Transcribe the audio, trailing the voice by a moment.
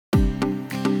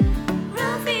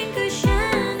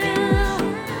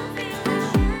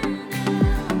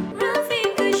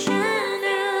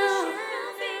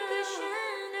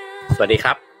วัสดีค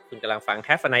รับคุณกำลังฟัง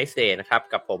Have a Nice Day นะครับ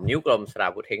กับผมนิ้วกลมสรา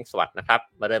วุธเฮงสวัสดิ์นะครับ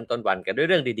มาเริ่มต้นวันกันด้วย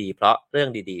เรื่องดีๆเพราะเรื่อง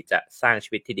ดีๆจะสร้างชี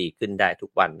วิตที่ดีขึ้นได้ทุ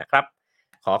กวันนะครับ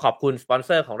ขอขอบคุณสปอนเซ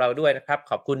อร์ของเราด้วยนะครับ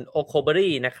ขอบคุณ Oakberry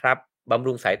นะครับบำ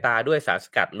รุงสายตาด้วยสารส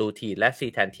กัดลูทีนและซี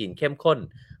แทนทีนเข้มข้น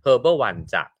Herbal One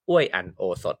จากอ้วยอันโอ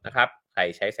สถนะครับใคร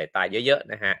ใช้สายตาเยอะ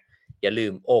ๆนะฮะอย่าลื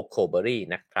ม Oakberry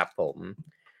นะครับผม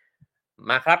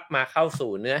มาครับมาเข้า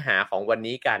สู่เนื้อหาของวัน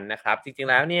นี้กันนะครับจริงๆ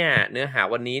แล้วเนี่ยเนื้อหา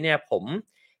วันนี้เนี่ยผม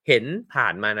เห็นผ่า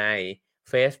นมาใน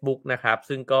เฟซบุ๊กนะครับ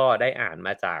ซึ่งก็ได้อ่านม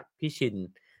าจากพี่ชิน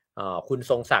คุณ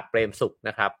ทรงศักดิ์เปรมสุขน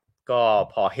ะครับก็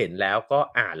พอเห็นแล้วก็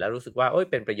อ่านแล้วรู้สึกว่า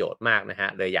เป็นประโยชน์มากนะฮะ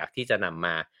เลยอยากที่จะนำม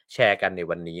าแชร์กันใน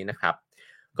วันนี้นะครับ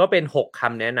ก็เป็น6ค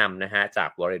ำแนะนำนะฮะจาก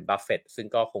Warren Buffett ซึ่ง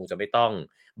ก็คงจะไม่ต้อง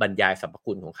บรรยายสรรพ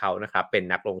คุณของเขานะครับเป็น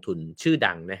นักลงทุนชื่อ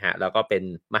ดังนะฮะแล้วก็เป็น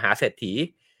มหาเศรษฐี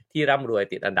ที่ร่ำรวย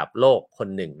ติดอันดับโลกคน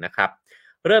หนึ่งนะครับ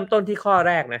เริ่มต้นที่ข้อแ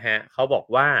รกนะฮะเขาบอก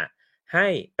ว่าให้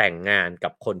แต่งงานกั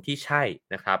บคนที่ใช่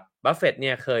นะครับบัฟเฟตต์เ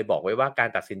นี่ยเคยบอกไว้ว่าการ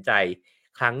ตัดสินใจ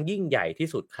ครั้งยิ่งใหญ่ที่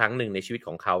สุดครั้งหนึ่งในชีวิตข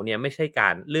องเขาเนี่ยไม่ใช่กา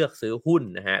รเลือกซื้อหุ้น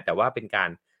นะฮะแต่ว่าเป็นการ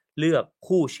เลือก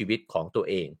คู่ชีวิตของตัว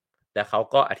เองและเขา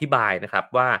ก็อธิบายนะครับ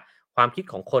ว่าความคิด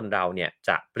ของคนเราเนี่ยจ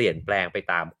ะเปลี่ยนแปลงไป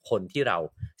ตามคนที่เรา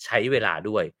ใช้เวลา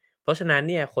ด้วยเพราะฉะนั้น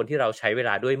เนี่ยคนที่เราใช้เวล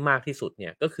าด้วยมากที่สุดเนี่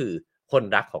ยก็คือคน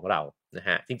รักของเรานะฮ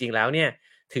ะจริงๆแล้วเนี่ย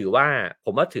ผ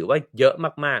มว่าถือว่าเยอะ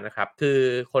มากๆนะครับคือ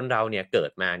คนเราเนี่ยเกิ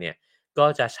ดมาเนี่ยก็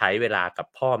จะใช้เวลากับ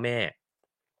พ่อแม่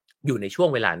อยู่ในช่วง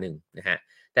เวลาหนึ่งนะฮะ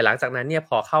แต่หลังจากนั้นเนี่ยพ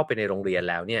อเข้าไปในโรงเรียน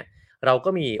แล้วเนี่ยเราก็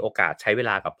มีโอกาสใช้เว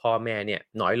ลากับพ่อแม่เนี่ย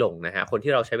น้อยลงนะฮะคน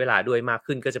ที่เราใช้เวลาด้วยมาก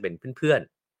ขึ้นก็จะเป็นเพื่อน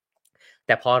ๆแ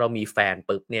ต่พอเรามีแฟน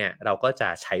ปุ๊บเนี่ยเราก็จะ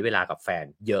ใช้เวลากับแฟน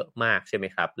เยอะมากใช่ไหม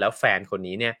ครับแล้วแฟนคน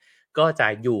นี้เนี่ยก็จะ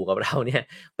อยู่กับเราเนี่ย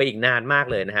ไปอีกนานมาก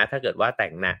เลยนะฮะถ้าเกิดว่าแต่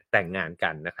งงานกั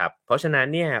นนะครับเพราะฉะนั้น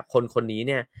เนี่ยคนนี้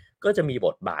เนี่ยก็จะมีบ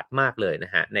ทบาทมากเลยน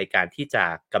ะฮะในการที่จะ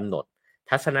กำหนด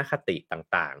ทัศนคติ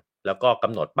ต่างๆแล้วก็ก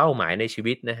ำหนดเป้าหมายในชี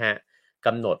วิตนะฮะก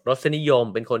ำหนดรสนิยม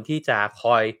เป็นคนที่จะค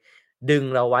อยดึง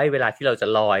เราไว้เวลาที่เราจะ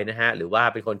ลอยนะฮะหรือว่า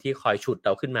เป็นคนที่คอยฉุดเร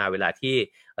าขึ้นมาเวลาที่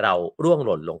เราร่วงห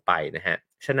ล่นลงไปนะฮะ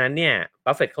ฉะนั้นเนี่ย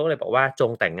บัฟเฟตต์เขาก็เลยบอกว่าจ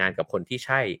งแต่งงานกับคนที่ใ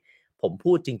ช่ผม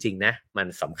พูดจริงๆนะมัน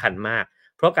สำคัญมาก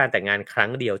เพราะการแต่งงานครั้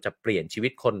งเดียวจะเปลี่ยนชีวิ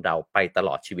ตคนเราไปตล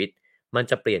อดชีวิตมัน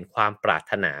จะเปลี่ยนความปราร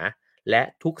ถนาและ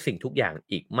ทุกสิ่งทุกอย่าง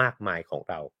อีกมากมายของ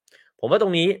เราผมว่าตร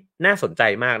งนี้น่าสนใจ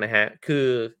มากนะฮะคือ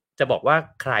จะบอกว่า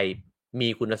ใครมี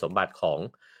คุณสมบัติของ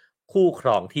คู่คร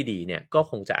องที่ดีเนี่ยก็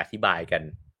คงจะอธิบายกัน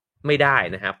ไม่ได้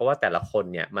นะฮะเพราะว่าแต่ละคน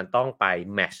เนี่ยมันต้องไป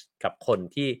แมตช์กับคน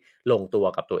ที่ลงตัว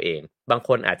กับตัวเองบางค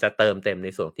นอาจจะเติมเต็มใน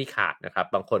ส่วนที่ขาดนะครับ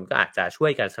บางคนก็อาจจะช่ว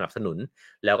ยกันสนับสนุน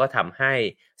แล้วก็ทำให้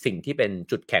สิ่งที่เป็น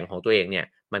จุดแข็งของตัวเองเนี่ย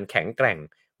มันแข็งแกร่ง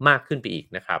มากขึ้นไปอีก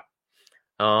นะครับ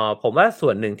ผมว่าส่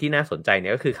วนหนึ่งที่น่าสนใจเนี่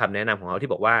ยก็คือคำแนะนำของเขา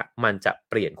ที่บอกว่ามันจะ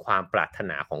เปลี่ยนความปรารถ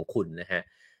นาของคุณนะฮะ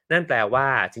นั่นแปลว่า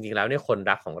จริงๆแล้วเนี่ยคน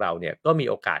รักของเราเนี่ยก็มี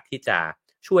โอกาสที่จะ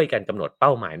ช่วยกันกำหนดเป้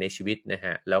าหมายในชีวิตนะฮ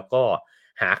ะแล้วก็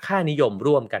หาค่านิยม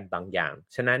ร่วมกันบางอย่าง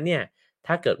ฉะนั้นเนี่ย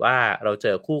ถ้าเกิดว่าเราเจ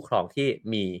อคู่ครองที่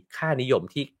มีค่านิยม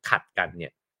ที่ขัดกันเนี่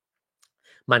ย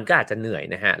มันก็อาจจะเหนื่อย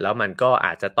นะฮะแล้วมันก็อ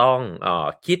าจจะต้อง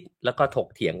คิดแล้วก็ถก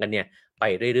เถียงกันเนี่ยไป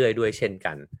เรื่อยๆด้วยเช่น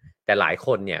กันแต่หลายค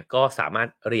นเนี่ยก็สามารถ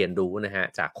เรียนรู้นะฮะ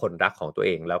จากคนรักของตัวเ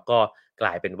องแล้วก็กล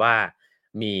ายเป็นว่า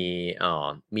มี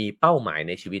มีเป้าหมายใ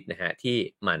นชีวิตนะฮะที่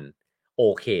มันโอ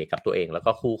เคกับตัวเองแล้ว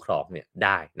ก็คู่ครองเนี่ยไ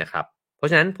ด้นะครับเพราะ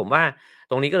ฉะนั้นผมว่า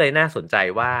ตรงนี้ก็เลยน่าสนใจ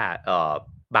ว่า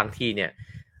บางทีเนี่ย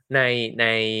ในใน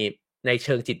ในเ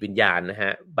ชิงจิตวิญญาณนะฮ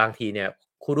ะบางทีเนี่ย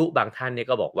ครูรุบางท่านเนี่ย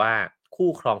ก็บอกว่าคู่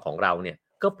ครองของเราเนี่ย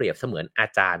ก็เปรียบเสมือนอา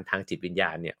จารย์ทางจิตวิญญา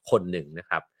ณเนี่ยคนหนึ่งนะ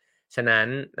ครับฉะนั้น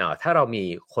ถ้าเรามี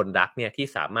คนรักเนี่ยที่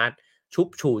สามารถชุบ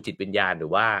ชูจิตวิญญาณหรื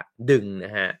อว่าดึงน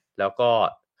ะฮะแล้ว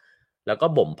ก็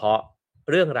บ่มเพาะ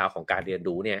เรื่องราวของการเรียน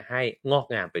รู้เนี่ยให้งอก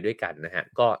งามไปด้วยกันนะฮะ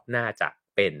ก็น่าจะ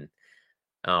เ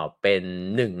ป็น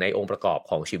หนึ่งในองค์ประกอบ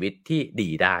ของชีวิตที่ดี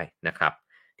ได้นะครับ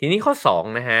ทีนี้ข้อ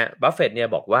2นะฮะบัฟเฟตต์เนี่ย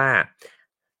บอกว่า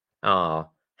เอ่อ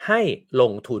ให้ล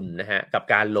งทุนนะฮะกับ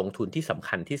การลงทุนที่สำ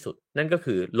คัญที่สุดนั่นก็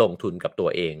คือลงทุนกับตั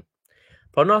วเอง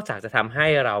เพราะนอกจากจะทำให้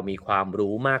เรามีความ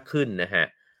รู้มากขึ้นนะฮะ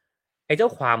ไอ้เจ้า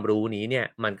ความรู้นี้เนี่ย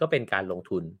มันก็เป็นการลง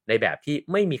ทุนในแบบที่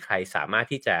ไม่มีใครสามารถ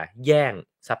ที่จะแย่ง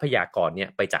ทรัพยากรเนี่ย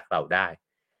ไปจากเราได้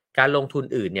การลงทุน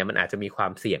อื่นเนี่ยมันอาจจะมีควา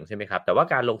มเสี่ยงใช่ไหมครับแต่ว่า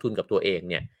การลงทุนกับตัวเอง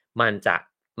เนี่ยมันจะ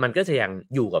มันก็จะยัง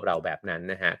อยู่กับเราแบบนั้น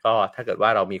นะฮะก็ถ้าเกิดว่า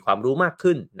เรามีความรู้มาก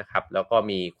ขึ้นนะครับแล้วก็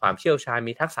มีความเชี่ยวชาญ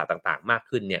มีทักษะต่างๆมาก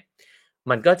ขึ้นเนี่ย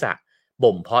มันก็จะ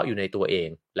บ่มเพาะอยู่ในตัวเอง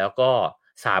แล้วก็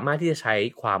สามารถที่จะใช้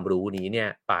ความรู้นี้เนี่ย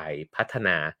ไปพัฒน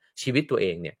าชีวิตตัวเอ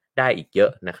งเนี่ยได้อีกเยอ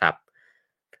ะนะครับ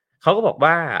เขาก็บอก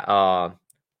ว่าเอ่อ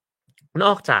น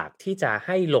อกจากที่จะใ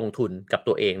ห้ลงทุนกับ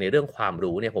ตัวเองในเรื่องความ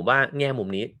รู้เนี่ยผมว่าแง่มุม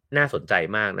นี้น่าสนใจ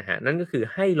มากนะฮะนั่นก็คือ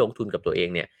ให้ลงทุนกับตัวเอง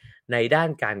เนี่ยในด้าน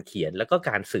การเขียนแล้วก็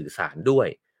การสื่อสารด้วย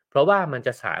เพราะว่ามันจ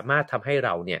ะสามารถทำให้เร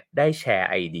าเนี่ยได้แชร์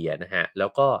ไอเดียนะฮะแล้ว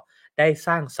ก็ได้ส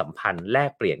ร้างสัมพันธ์แล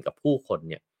กเปลี่ยนกับผู้คน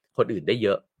เนี่ยคนอื่นได้เย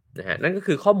อะนะฮะนั่นก็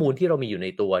คือข้อมูลที่เรามีอยู่ใน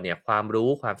ตัวเนี่ยความรู้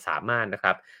ความสามารถนะค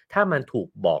รับถ้ามันถูก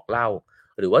บอกเล่า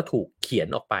หรือว่าถูกเขียน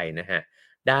ออกไปนะฮะ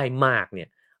ได้มากเนี่ย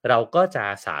เราก็จะ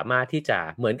สามารถที่จะ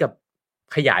เหมือนกับ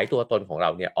ขยายตัวตนของเรา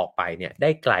เนี่ยออกไปเนี่ยได้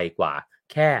ไกลกว่า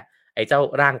แค่ไอ้เจ้า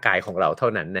ร่างกายของเราเท่า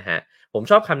นั้นนะฮะ ผม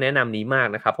ชอบคำแนะนำนี้มาก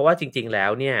นะครับเพราะว่าจริงๆแล้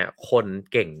วเนี่ยคน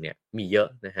เก่งเนี่ยมีเยอะ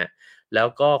นะฮะแล้ว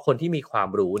ก็คนที่มีความ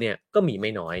รู้เนี่ยก็มีไ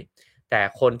ม่น้อยแต่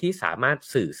คนที่สามารถ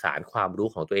สื่อสารความรู้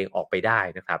ของตัวเองออกไปได้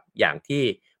นะครับอย่างที่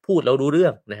พูดแล้วรู้เรื่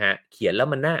องนะฮะเขียนแล้ว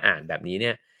มันน่าอ่านแบบนี้เ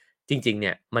นี่ยจริงๆเ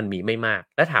นี่ยมันมีไม่มาก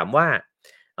แล้วถามว่า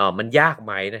มันยากไ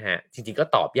หมนะฮะจริงๆก็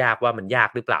ตอบยากว่ามันยาก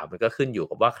หรือเปล่ามันก็ขึ้นอยู่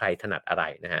กับว่าใครถนัดอะไร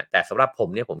นะฮะแต่สำหรับผม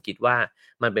เนี่ยผมคิดว่า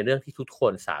มันเป็นเรื่องที่ทุกค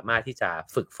นสามารถที่จะ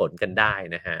ฝึกฝนกันได้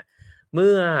นะฮะ เ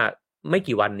มื่อไม่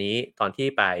กี่วันนี้ตอนที่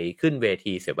ไปขึ้นเว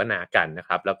ทีเสวนากันนะค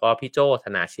รับแล้วก็พี่โจ้ธ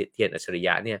นาเทียนอัจฉริย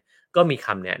ะเนี่ยก็มีค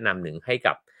ำแนะนำหนึ่งให้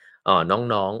กับ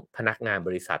น้องๆพนักงานบ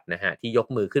ริษัทนะฮะที่ยก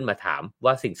มือขึ้นมาถาม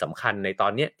ว่าสิ่งสำคัญในตอ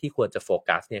นเนี้ยที่ควรจะโฟ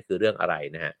กัสเนี่ยคือเรื่องอะไร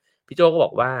นะฮะพี่โจ้ก็บ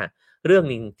อกว่าเรื่อง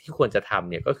หนึ่งที่ควรจะทำ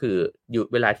เนี่ยก็คืออยู่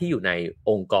เวลาที่อยู่ใน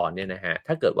องค์กรเนี่ยนะฮะ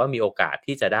ถ้าเกิดว่ามีโอกาส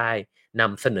ที่จะได้น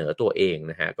ำเสนอตัวเอง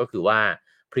นะฮะก็คือว่า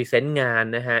พรีเซนต์งาน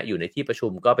นะฮะอยู่ในที่ประชุ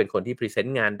มก็เป็นคนที่พรีเซน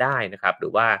ต์งานได้นะครับหรื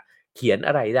อว่า เขียน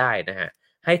อะไรได้นะฮะ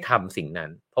ให้ทำสิ่งนั้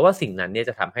นเพราะว่าสิ่งนั้นเนี่ย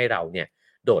จะทำให้เราเนี่ย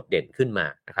โดดเด่นขึ้นมา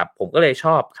นะครับผมก็เลยช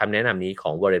อบคำแนะนำนี้ขอ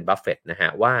ง Warren Buffett นะฮะ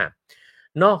ว่า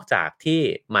นอกจากที่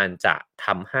มันจะท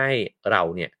ำให้เรา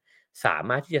เนี่ยสา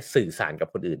มารถที่จะสื่อสารกับ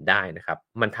คนอื่นได้นะครับ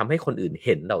มันทำให้คนอื่นเ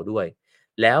ห็นเราด้วย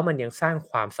แล้วมันยังสร้าง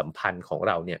ความสัมพันธ์ของ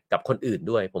เราเนี่ยกับคนอื่น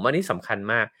ด้วยผมว่านี่สำคัญ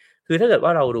มากคือถ้าเกิดว่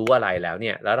าเรารู้อะไรแล้วเ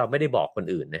นี่ยแล้วเราไม่ได้บอกคน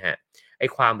อื่นนะฮะไอ้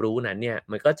ความรู้นั้นเนี่ย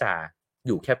มันก็จะอ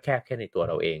ยู่แคบๆแค่ในตัว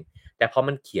เราเอง แต่พอ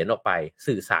มันเขียนออกไป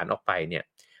สื่อสารออกไปเนี่ย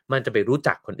มันจะไปรู้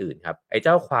จักคนอื่นครับไอ้เ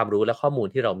จ้าความรู้และข้อมูล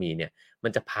ที่เรามีเนี่ยมั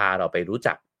นจะพาเราไปรู้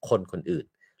จักคนอื่น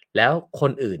แล้วค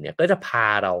นอื่นเนี่ยก็จะพา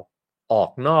เราออ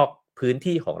กนอกพื้น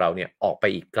ที่ของเราเนี่ยออกไป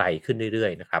อีกไกลขึ้นเรื่อ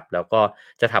ยๆนะครับแล้วก็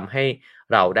จะทำให้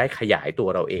เราได้ขยายตัว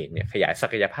เราเองเนี่ยขยายศั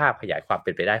กยภาพขยายความเ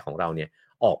ป็นไปได้ของเราเนี่ย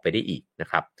ออกไปได้อีกนะ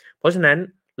ครับเพราะฉะนั้น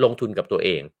ลงทุนกับตัวเอ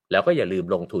งแล้วก็อย่าลืม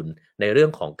ลงทุนในเรื่อ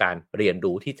งของการเรียน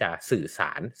รู้ที่จะสื่อส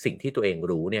ารสิ่งที่ตัวเอง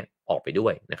รู้เนี่ยออกไปด้ว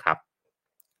ยนะครับ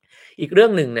อีกเรื่อ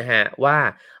งหนึ่งนะฮะว่า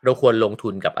เราควรลงทุ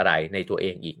นกับอะไรในตัวเอ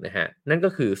งอีกนะฮะนั่นก็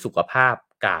คือสุขภาพ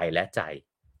กายและใจ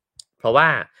เพราะว่า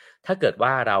ถ้าเกิดว่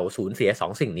าเราสูญเสีย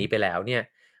2สิ่งนี้ไปแล้วเนี่ย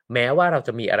แม้ว่าเราจ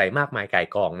ะมีอะไรมากมายก่าย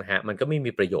กองนะฮะมันก็ไม่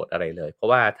มีประโยชน์อะไรเลยเพราะ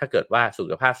ว่าถ้าเกิดว่าสุ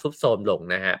ขภาพทรุดโทรมลง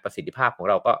นะฮะประสิทธิภาพของ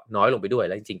เราก็น้อยลงไปด้วยแ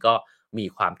ล้วจริงๆก็มี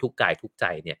ความทุกข์กายทุกข์ใจ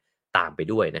เนี่ยตามไป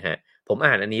ด้วยนะฮะผม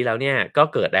อ่านอันนี้แล้วเนี่ยก็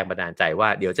เกิดแรงบันดาลใจว่า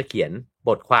เดี๋ยวจะเขียนบ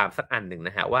ทความสักอันหนึ่งน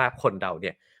ะฮะว่าคนเราเ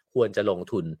นี่ยควรจะลง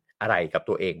ทุนอะไรกับ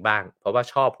ตัวเองบ้างเพราะว่า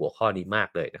ชอบหัวข้อนี้มาก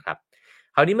เลยนะครับ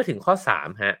คราวนี้มาถึงข้อ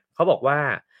3ฮะเขาบอกว่า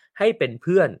ให้เป็นเ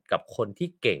พื่อนกับคนที่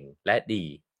เก่งและดี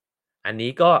อัน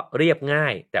นี้ก็เรียบง่า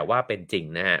ยแต่ว่าเป็นจริง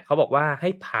นะฮะเขาบอกว่าให้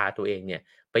พาตัวเองเนี่ย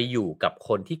ไปอยู่กับค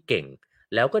นที่เก่ง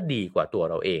แล้วก็ดีกว่าตัว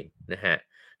เราเองนะฮะ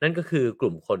นั่นก็คือก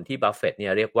ลุ่มคนที่บัฟเฟตเนี่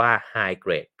ยเรียกว่า high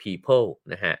grade people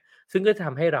นะฮะซึ่งก็ท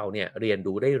ำให้เราเนี่ยเรียน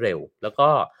รู้ได้เร็วแล้วก็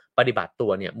ปฏิบัติตั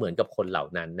วเนี่ยเหมือนกับคนเหล่า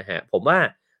นั้นนะฮะผมว่า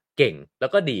เก่งแล้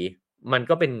วก็ดีมัน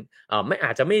ก็เป็นไม่อ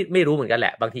าจจะไม่รู้เหมือนกันแหล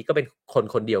ะบางทีก็เป็นคน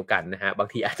คนเดียวกันนะฮะบาง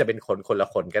ทีอาจจะเป็นคนคนละ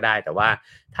คนก็ได้แต่ว่า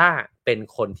ถ้าเป็น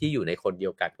คนที่อยู่ในคนเดี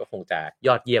ยวกันก็คงจะย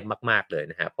อดเยี่ยมมากๆเลย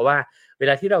นะฮะเพราะว่าเว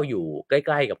ลาที่เราอยู่ใก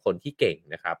ล้ๆกับคนที่เก่ง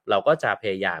นะครับเราก็จะพ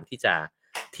ยายามที่จะ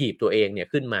ถีบตัวเองเนี่ย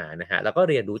ขึ้นมานะฮะแล้วก็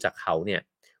เรียนรู้จากเขาเนี่ย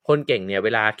คนเก่งเนี่ยเว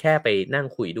ลาแค่ไปนั่ง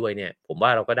คุยด้วยเนี่ยผมว่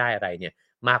าเราก็ได้อะไรเนี่ย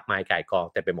มากมายก่ายกอง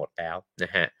เต็มไปหมดแล้วน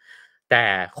ะฮะ แต่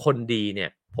คนดีเนี่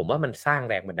ยผมว่ามันสร้าง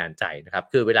แรงบันดาลใจนะครับ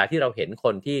คือเวลาที่เราเห็นค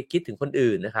นที่คิดถึงคน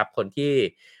อื่นนะครับคนที่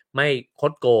ไม่ค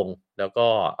ดโกงแล้วก็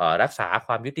รักษาค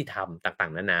วามยุติธรรมต่า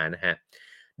งๆนานานะฮะ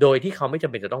โดยที่เขาไม่จำ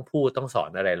เป็นจะต้องพูดต้องสอ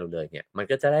นอะไรเราเลยเนี่ยมัน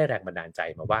ก็จะได้แรงบันดาลใจ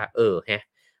มาว่าแฮะ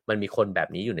มันมีคนแบบ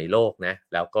นี้อยู่ในโลกนะ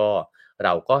แล้วก็เร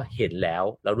าก็เห็นแล้ว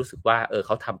เรารู้สึกว่าเข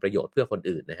าทำประโยชน์เพื่อคน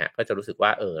อื่นนะฮะก็จะรู้สึกว่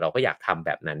าเราก็อยากทำแ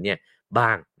บบนั้นเนี่ยบ้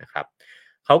างนะครับ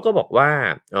เขาก็บอกว่า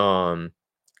เอ่อ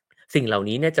สิ่งเหล่า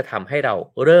นี้เนี่ยจะทำให้เรา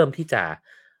เริ่มที่จะ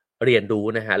เรียนรู้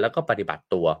นะฮะแล้วก็ปฏิบัติ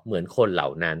ตัวเหมือนคนเหล่า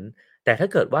นั้นแต่ถ้า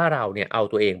เกิดว่าเราเนี่ยเอา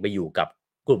ตัวเองไปอยู่กับ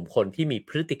กลุ่มคนที่มีพ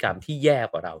ฤติกรรมที่แย่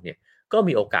กว่าเราเนี่ยก็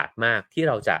มีโอกาสมากที่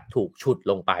เราจะถูกฉุด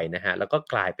ลงไปนะฮะแล้วก็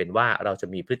กลายเป็นว่าเราจะ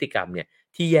มีพฤติกรรมเนี่ย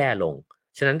ที่แย่ลง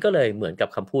ฉะนั้นก็เลยเหมือนกับ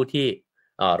คำพูดที่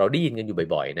เราได้ยินกันอยู่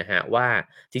บ่อยๆนะฮะว่า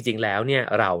จริงๆแล้วเนี่ย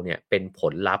เราเนี่ยเป็นผ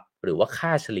ลลัพธ์หรือว่าค่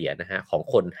าเฉลี่ยนะฮะของ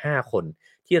คน5คน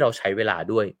ที่เราใช้เวลา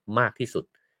ด้วยมากที่สุด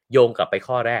โยงกลับไป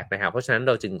ข้อแรกนะครับเพราะฉะนั้นเ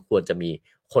ราจึงควรจะมี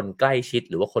คนใกล้ชิด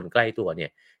หรือว่าคนใกล้ตัวเนี่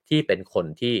ยที่เป็นคน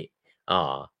ที่เอ่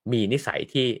อมีนิสัย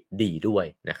ที่ดีด้วย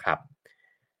นะครับ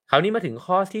คราวนี้มาถึง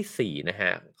ข้อที่4นะฮ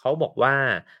ะเขาบอกว่า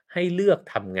ให้เลือก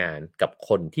ทำงานกับค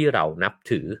นที่เรานับ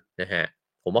ถือนะฮะ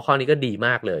ผมว่าข้อนี้ก็ดีม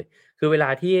ากเลยคือเวลา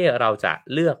ที่เราจะ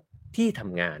เลือกที่ท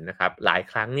ำงานนะครับหลาย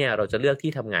ครั้งเนี่ยเราจะเลือก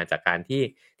ที่ทำงานจากการที่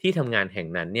ที่ทำงานแห่ง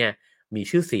นั้นเนี่ยมี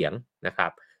ชื่อเสียงนะครั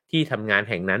บที่ทำงาน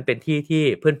แห่งนั้นเป็นที่ที่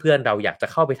เพื่อนๆเราอยากจะ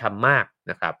เข้าไปทำมาก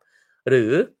นะครับหรื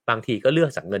อบางทีก็เลือก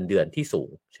จากเงินเดือนที่สูง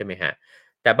ใช่ไหมฮะ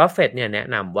แต่บัฟเฟตเนี่ยแนะ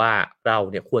นำว่าเรา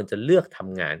เนี่ยควรจะเลือกท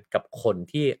ำงานกับคน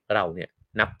ที่เราเนี่ย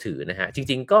นับถือนะฮะจ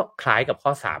ริงๆก็คล้ายกับข้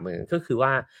อ3เหมือนกันก็คือว่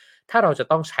าถ้าเราจะ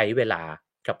ต้องใช้เวลา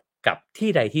กับที่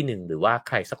ใดที่หนึ่งหรือว่าใ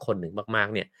ครสักคนหนึ่งมาก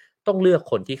ๆเนี่ยต้องเลือก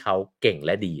คนที่เขาเก่งแ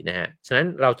ละดีนะฮะฉะนั้น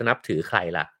เราจะนับถือใคร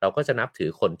ล่ะเราก็จะนับถือ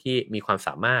คนที่มีความส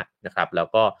ามารถนะครับแล้ว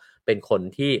ก็เป็นคน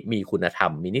ที่มีคุณธรร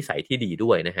มมีนิสัยที่ดีด้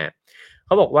วยนะฮะเข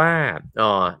าบอกว่า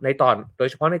ในตอนโดย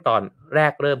เฉพาะในตอนแร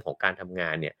กเริ่มของการทำงา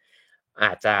นเนี่ยอ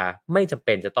าจจะไม่จำเ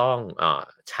ป็นจะต้อง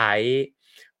ใช้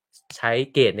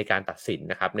เกณฑ์ในการตัดสิน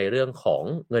นะครับในเรื่องของ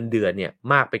เงินเดือนเนี่ย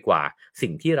มากไปกว่าสิ่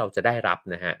งที่เราจะได้รับ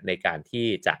นะฮะในการที่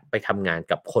จะไปทำงาน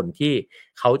กับคนที่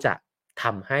เขาจะท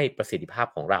ำให้ประสิทธิภาพ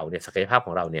ของเราเนี่ยศักยภาพข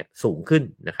องเราเนี่ยสูงขึ้น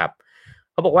นะครับ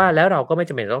เขาบอกว่าแล้วเราก็ไม่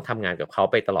จำเป็นต้องทำงานกับเขา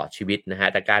ไปตลอดชีวิตนะฮะ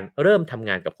แต่การเริ่มทำ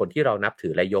งานกับคนที่เรานับถื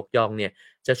อและยกย่องเนี่ย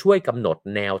จะช่วยกำหนด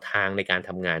แนวทางในการท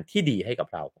ำงานที่ดีให้กับ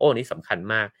เราโอ้นี่สำคัญ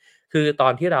มากคือตอ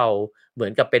นที่เราเหมือ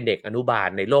นกับเป็นเด็กอนุบาล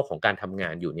ในโลกของการทำง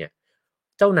านอยู่เนี่ย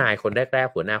เจ้านายคนแรก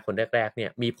ๆหัวหน้าคนแรกๆเนี่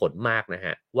ยมีผลมากนะฮ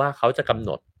ะว่าเขาจะกำห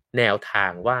นดแนวทา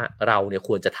งว่าเราเนี่ยค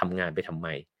วรจะทำงานไปทำไม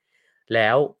แล้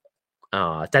ว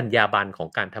จรรยาบรรณของ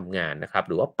การทำงานนะครับ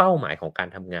หรือว่าเป้าหมายของการ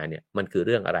ทำงานเนี่ยมันคือเ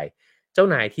รื่องอะไรเจ้า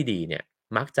นายที่ดีเนี่ย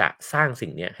มักจะสร้างสิ่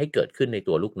งนี้ให้เกิดขึ้นใน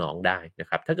ตัวลูกน้องได้นะ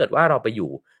ครับถ้าเกิดว่าเราไปอ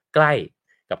ยู่ใกล้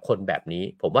กับคนแบบนี้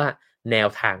ผมว่าแนว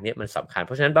ทางนี้มันสำคัญเพ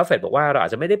ราะฉะนั้นบัฟเฟตต์บอกว่าเราอา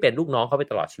จจะไม่ได้เป็นลูกน้องเขาไป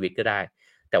ตลอดชีวิตก็ได้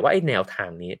แต่ว่าไอ้แนวทาง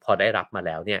นี้พอได้รับมาแ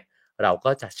ล้วเนี่ยเรา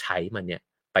ก็จะใช้มันเนี่ย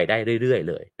ไปได้เรื่อยๆ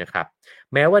เลยนะครับ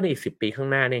แม้ว่าในอีก10ปีข้าง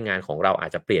หน้าเนี่ยงานของเราอา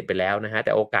จจะเปลี่ยนไปแล้วนะฮะแ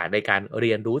ต่โอกาสในการเ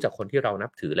รียนรู้จากคนที่เรานั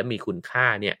บถือและมีคุณค่า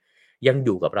เนี่ยยังอ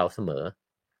ยู่กับเราเสมอ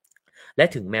และ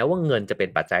ถึงแม้ว่าเงินจะเป็น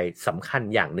ปัจจัยสำคัญ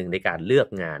อย่างหนึ่งในการเลือก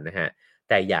งานนะฮะ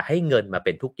แต่อย่าให้เงินมาเ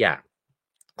ป็นทุกอย่าง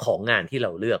ของงานที่เร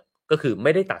าเลือกก็คือไ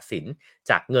ม่ได้ตัดสิน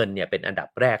จากเงินเนี่ยเป็นอันดับ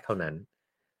แรกเท่านั้น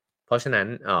เพราะฉะนั้น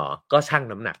ก็ชั่ง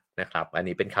น้ำหนักนะครับอัน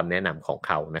นี้เป็นคำแนะนำของเ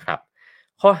ขานะครับ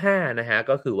ข้อ5นะฮะ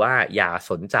ก็คือว่าอย่า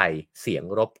สนใจเสียง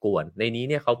รบกวนในนี้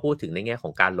เนี่ยเขาพูดถึงในแง่ข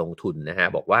องการลงทุนนะฮะ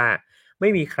บอกว่าไม่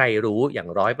มีใครรู้อย่าง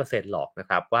100%หรอกนะ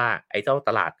ครับว่าไอ้เจ้าต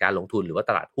ลาดการลงทุนหรือว่า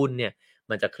ตลาดหุ้นเนี่ย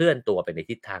มันจะเคลื่อนตัวไปใน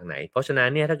ทิศทางไหนเพราะฉะนั้น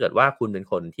เนี่ยถ้าเกิดว่าคุณเป็น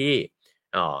คนที่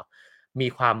เอ่อมี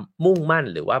ความมุ่งมั่น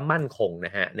หรือว่ามั่นคงน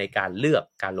ะฮะในการเลือก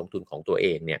การลงทุนของตัวเอ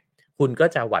งเนี่ยคุณก็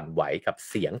จะหวั่นไหวกับ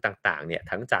เสียงต่างๆเนี่ย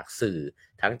ทั้งจากสื่อ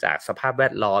ทั้งจากสภาพแว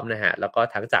ดล้อมนะฮะแล้วก็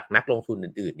ทั้งจากนักลงทุน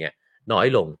อื่นๆเนี่ย น้อย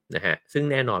ลงนะฮะซึ่ง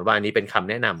แน่นอนว่าอันนี้เป็นคำ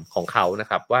แนะนำของเขานะ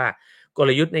ครับว่าก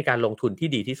ลยุทธ์ในการลงทุนที่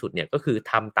ดีที่สุดเนี่ยก็คือ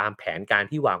ทำตามแผนการ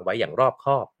ที่วางไว้อย่างรอบค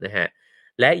อบนะฮะ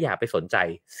และอย่าไปสนใจ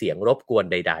เสียงรบกวน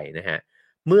ใดๆนะฮะ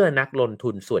เมื่อนักลงทุ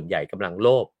นส่วนใหญ่กำลังโล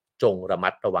ภจงระมั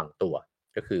ดระวังตัว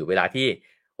ก็คือเวลาที่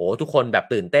โอ้ทุกคนแบบ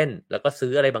ตื่นเต้นแล้วก็ซื้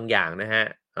ออะไรบางอย่างนะฮะ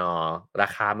รา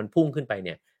คามันพุ่งขึ้นไปเ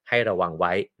นี่ยให้ระวังไ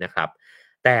ว้นะครับ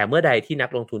แต่เมื่อใดที่นัก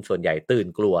ลงทุนส่วนใหญ่ตื่น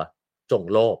กลัวจง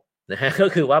โลภนะฮะก็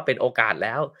คือว่าเป็นโอกาสแ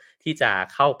ล้ว ที่จะ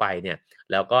เข้าไปเนี่ย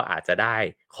แล้วก็อาจจะได้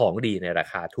ของดีในรา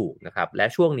คาถูกนะครับและ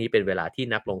ช่วงนี้เป็นเวลาที่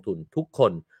นักลงทุนทุกค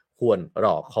นควรร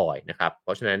อคอยนะครับเพ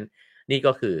ราะฉะนั้นนี่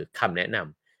ก็คือคำแนะน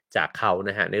ำจากเขา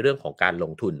นะฮะในเรื่องของการล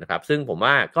งทุนนะครับซึ่งผม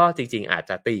ว่าก็จริงๆอาจ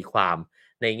จะตีความ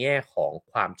ในแง่ของ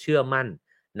ความเชื่อมั่น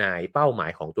ในเป้าหมา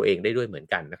ยของตัวเองได้ด้วยเหมือน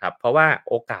กันนะครับเพราะว่า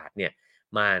โอกาสเนี่ย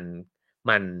มัน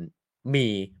มันมี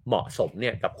เหมาะสมเ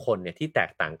นี่ยกับคนเนี่ยที่แต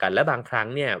กต่างกันและบางครั้ง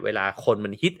เนี่ยเวลาคนมั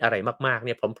นฮิตอะไรมากๆเ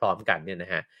นี่ยพร้อมๆกันเนี่ยน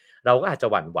ะฮะ เราก็อาจจะ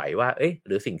หวั่นไหวว่าเอ๊ะห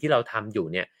รือสิ่งที่เราทำอยู่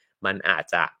เนี่ยมันอาจ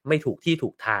จะไม่ถูกที่ถู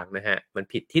กทางนะฮะมัน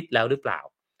ผิดทิศแล้วหรือเปล่า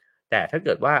แต่ถ้าเ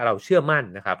กิดว่าเราเชื่อมั่น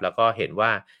นะครับแล้วก็เห็นว่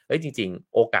าเฮ้ยจริง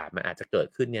ๆโอกาสมันอาจจะเกิด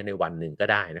ขึ้นเนี่ยในวันหนึ่งก็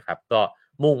ได้นะครับก็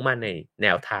มุ่งมั่นในแน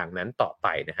วทางนั้นต่อไป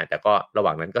นะฮะแต่ก็ระหว่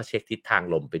างนั้นก็เช็กทิศทาง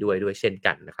ลมไปด้วยเช่น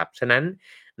กันนะครับฉะนั้น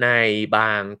ในบ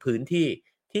างพื้นที่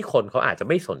ที่คนเขาอาจจะ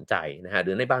ไม่สนใจนะฮะห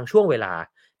รือในบางช่วงเวลา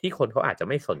ที่คนเขาอาจจะ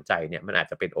ไม่สนใจเนี่ยมันอาจ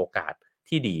จะเป็นโอกาส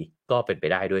ที่ดีก็เป็นไป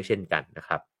ได้ด้วยเช่นกันนะค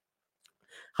รับ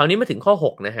คราวนี้มาถึงข้อ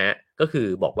6นะฮะก็คือ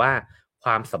บอกว่าคว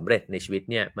ามสำเร็จในชีวิต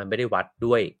เนี่ยมันไม่ได้วัด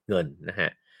ด้วยเงินนะฮะ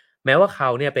แม้ว่าเขา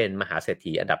เนี่ยเป็นมหาเศรษ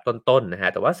ฐีอันดับต้นๆนะฮะ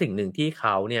แต่ว่าสิ่งหนึ่งที่เข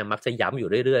าเนี่ยมักจะย้ำอยู่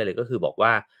เรื่อยๆเลยก็คือบอกว่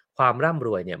าความร่ำร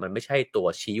วยเนี่ยมันไม่ใช่ตัว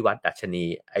ชี้วัดดัชนี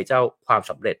ไอ้เจ้าความ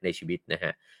สำเร็จในชีวิตนะฮ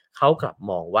ะเขากลับ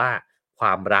มองว่าคว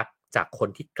ามรักจากคน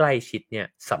ที่ใกล้ชิดเนี่ย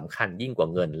สำคัญยิ่งกว่า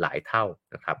เงินหลายเท่า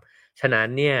นะครับฉะนั้น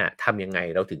เนี่ยทำยังไง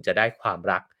เราถึงจะได้ความ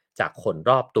รักจากคน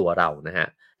รอบตัวเรานะฮะ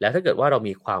แล้วถ้าเกิดว่าเรา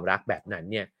มีความรักแบบนั้น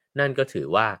เนี่ยนั่นก็ถือ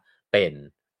ว่าเป็น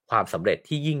ความสำเร็จ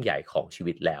ที่ยิ่งใหญ่ของชี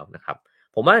วิตแล้วนะครับ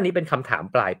ผมว่าอันนี้เป็นคำถาม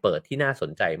ปลายเปิดที่น่าส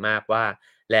นใจมากว่า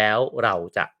แล้วเรา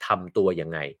จะทำตัวยั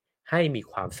งไงให้มี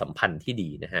ความสัมพันธ์ที่ดี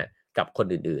นะฮะกับคน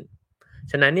อื่น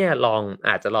ๆฉะนั้นเนี่ย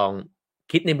อาจจะลอง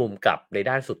คิดในมุมกลับใน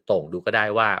ด้านสุดโต่งดูก็ได้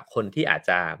ว่าคนที่อาจ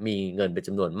จะมีเงินเป็นจ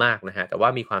ำนวนมากนะฮะแต่ว่า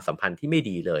มีความสัมพันธ์ที่ไม่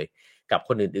ดีเลยกับค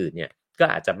นอื่นๆเนี่ยก็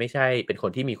อาจจะไม่ใช่เป็นค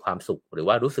นที่มีความสุขหรือ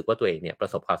ว่ารู้สึกว่าตัวเองเนี่ยประ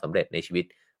สบความสำเร็จในชีวิต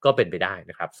ก็เป็นไปได้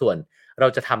นะครับส่วนเรา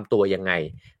จะทำตัวยังไง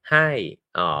ให้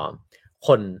ค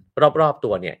นรอบๆตั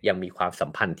วเนี่ยยังมีความสั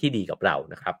มพันธ์ที่ดีกับเรา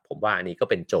นะครับผมว่าอันนี้ก็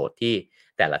เป็นโจทย์ที่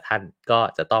แต่ละท่านก็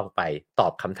จะต้องไปตอ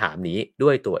บคำถามนี้ด้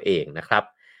วยตัวเองนะครับ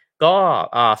ก็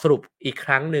สรุปอีกค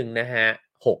รั้งหนึ่งนะฮะ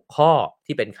6ข้อ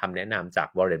ที่เป็นคำแนะนำจาก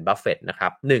Warren Buffett นะครั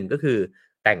บ1ก็คือ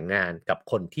แต่งงานกับ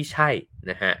คนที่ใช่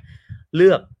นะฮะเลื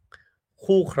อก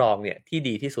คู่ครองเนี่ยที่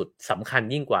ดีที่สุดสำคัญ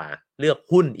ยิ่งกว่าเลือก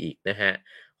หุ้นอีกนะฮะ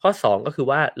ข้อ2ก็คือ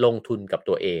ว่าลงทุนกับ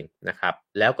ตัวเองนะครับ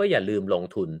แล้วก็อย่าลืมลง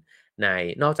ทุนใน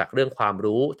นอกจากเรื่องความ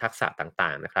รู้ทักษะต่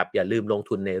างๆนะครับอย่าลืมลง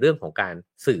ทุนในเรื่องของการ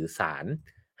สื่อสาร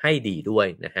ให้ดีด้วย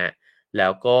นะฮะแล้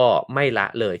วก็ไม่ละ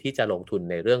เลยที่จะลงทุน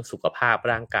ในเรื่องสุขภาพ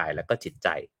ร่างกายและก็จิตใจ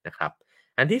นะครับ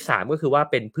อันที่3ก็คือว่า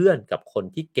เป็นเพื่อนกับคน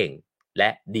ที่เก่งและ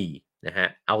ดีนะฮะ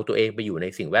เอาตัวเองไปอยู่ใน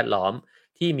สิ่งแวดล้อม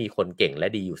ที่มีคนเก่งและ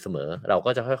ดีอยู่เสมอเรา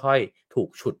ก็จะค่อยๆถูก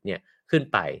ฉุดเนี่ยขึ้น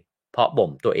ไปเพราะบ่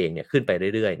มตัวเองเนี่ยขึ้นไป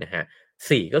เรื่อยๆนะฮะ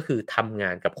4ก็คือทำงา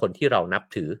นกับคนที่เรานับ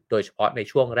ถือโดยเฉพาะใน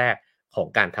ช่วงแรกของ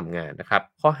การทำงานนะครับ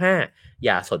ข้อ5อ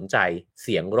ย่าสนใจเ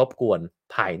สียงรบกวน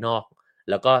ภายนอก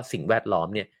แล้วก็สิ่งแวดล้อม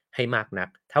เนี่ยให้มากนัก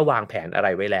ถ้าวางแผนอะไร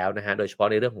ไว้แล้วนะฮะโดยเฉพาะ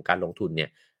ในเรื่องของการลงทุนเนี่ย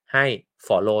ให้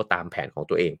follow ตามแผนของ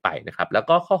ตัวเองไปนะครับแล้ว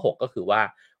ก็ข้อ6ก็คือว่า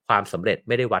ความสำเร็จไ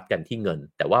ม่ได้วัดกันที่เงิน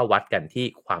แต่ว่าวัดกันที่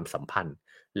ความสัมพันธ์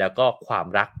แล้วก็ความ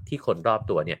รักที่คนรอบ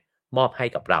ตัวเนี่ยมอบให้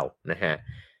กับเรานะฮะ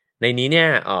ในนี้เนี่ย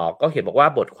ก็เขียนบอกว่า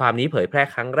บทความนี้เผยแพร่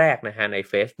ครั้งแรกนะฮะใน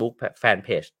Facebook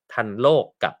Fanpage ทันโลก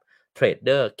กับ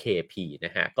Trader KP น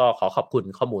ะฮะก็ขอบคุณ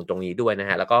ข้อมูลตรงนี้ด้วยนะ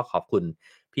ฮะแล้วก็ขอบคุณ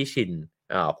พี่ชิน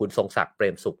คุณทรงศักดิ์เปร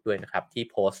มสุขด้วยนะครับที่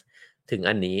โพสต์ถึง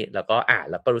อันนี้แล้วก็อ่าน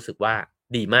แล้วก็รู้สึกว่า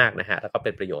ดีมากนะฮะแล้วก็เ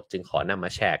ป็นประโยชน์จึงขอนำมา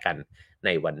แชร์กันใน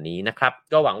วันนี้นะครับ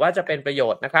ก็หวังว่าจะเป็นประโย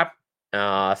ชน์นะครับ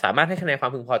สามารถให้คะแนนควา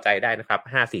มพึงพอใจได้นะครับ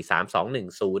5 4 3 2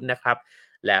 1 0นะครับ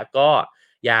แล้วก็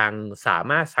ยังสา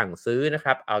มารถสั่งซื้อนะค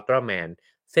รับ Ultraman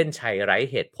เส้นชัยไร้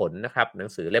เหตุผลนะครับหนั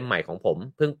งสือเล่มใหม่ของผม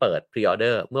เพิ่งเปิดพรีออเด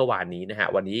อร์เมื่อวานนี้นะฮะ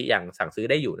วันนี้ยังสั่งซื้อ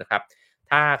ได้อยู่นะครับ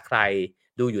ถ้าใคร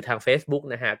ดูอยู่ทาง Facebook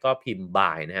นะฮะก็พิมพ์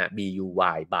buy นะฮะ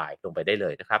buy buy ลงไปได้เล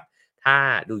ยนะครับถ้า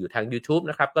ดูอยู่ทาง YouTube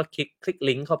นะครับก็คลิก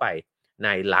ลิงก์เข้าไปใน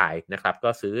LINE นะครับก็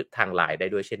ซื้อทาง LINE ได้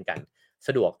ด้วยเช่นกันส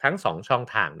ะดวกทั้ง2ช่อง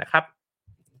ทางนะครับ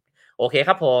โอเคค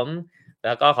รับผมแ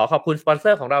ล้วก็ขอบคุณสปอนเซอ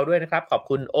ร์ของเราด้วยนะครับขอบ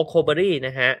คุณ o c o b e r y น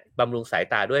ะฮะบำรุงสาย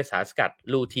ตาด้วยสารสกัด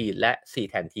ลูทีนและซี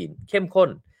แทนทีนเข้มข้น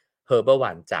Herbal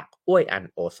One จากอ้วยอัน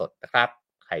โอสถนะครับ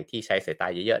ใครที่ใช้สายตา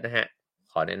เยอะๆนะฮะ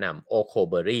ขอแนะนำ o c o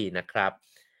b e r y นะครับ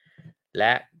แล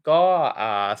ะก็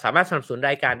สามารถสนับสนุน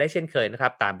รายการได้เช่นเคยนะครั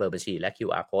บตามเบอร์บัญชีและ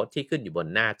QR Code ที่ขึ้นอยู่บน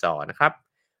หน้าจอนะครับ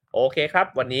โอเคครับ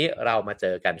วันนี้เรามาเจ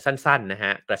อกันสั้นๆนะฮ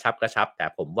ะกระชับแต่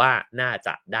ผมว่าน่าจ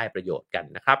ะได้ประโยชน์กัน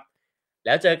นะครับแ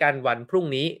ล้วเจอกันวันพรุ่ง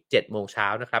นี้ 7 โมงเช้า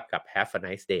นะครับกับ Have a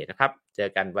nice day นะครับเจอ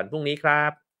กันวันพรุ่งนี้ครั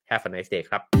บ Have a nice day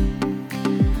ครับ